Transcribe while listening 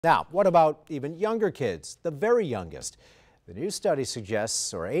Now, what about even younger kids, the very youngest? A new study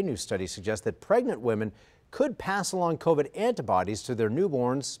suggests that pregnant women could pass along COVID antibodies to their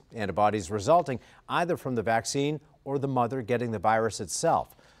newborns, antibodies resulting either from the vaccine or the mother getting the virus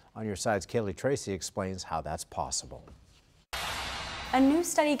itself. On Your Side's Kaylee Tracy explains how that's possible. A new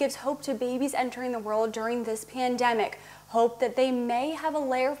study gives hope to babies entering the world during this pandemic. Hope that they may have a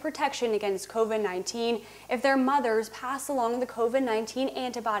layer of protection against COVID-19 if their mothers pass along the COVID-19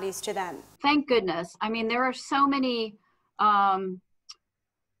 antibodies to them. Thank goodness. I mean, there are so many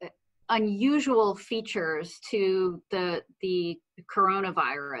unusual features to the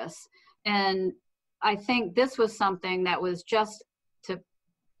coronavirus. And I think this was something that was just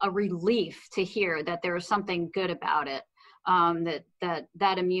a relief to hear that there was something good about it.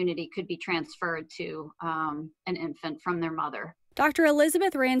 That immunity could be transferred to an infant from their mother. Dr.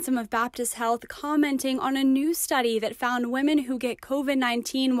 Elizabeth Ransom of Baptist Health commenting on a new study that found women who get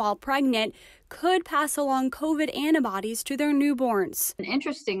COVID-19 while pregnant could pass along COVID antibodies to their newborns. And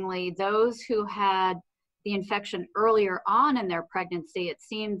interestingly, those who had the infection earlier on in their pregnancy, it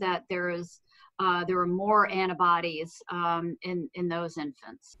seemed that there were more antibodies in those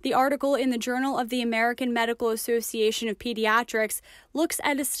infants. The article in the Journal of the American Medical Association of Pediatrics looks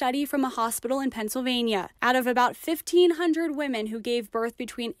at a study from a hospital in Pennsylvania. Out of about 1,500 women who gave birth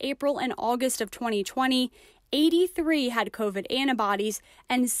between April and August of 2020, 83 had COVID antibodies,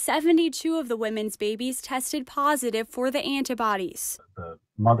 and 72 of the women's babies tested positive for the antibodies. The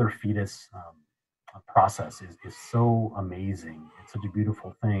mother-fetus process is so amazing. It's such a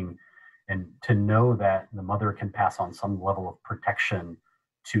beautiful thing. And to know that the mother can pass on some level of protection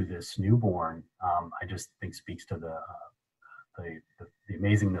to this newborn, I just think speaks to the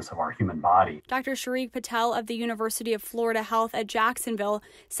amazingness of our human body. Dr. Sharik Patel of the University of Florida Health at Jacksonville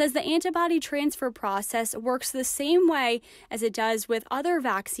says the antibody transfer process works the same way as it does with other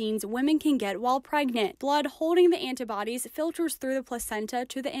vaccines women can get while pregnant. Blood holding the antibodies filters through the placenta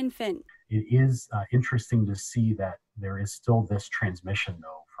to the infant. It is interesting to see that there is still this transmission,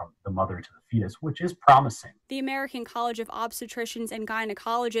 though, from the mother to the fetus, which is promising. The American College of Obstetricians and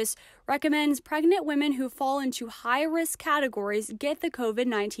Gynecologists recommends pregnant women who fall into high-risk categories get the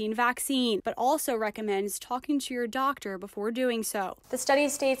COVID-19 vaccine, but also recommends talking to your doctor before doing so. The study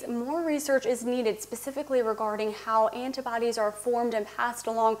states more research is needed specifically regarding how antibodies are formed and passed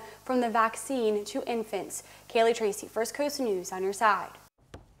along from the vaccine to infants. Kaylee Tracy, First Coast News, on your side.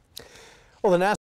 Well, the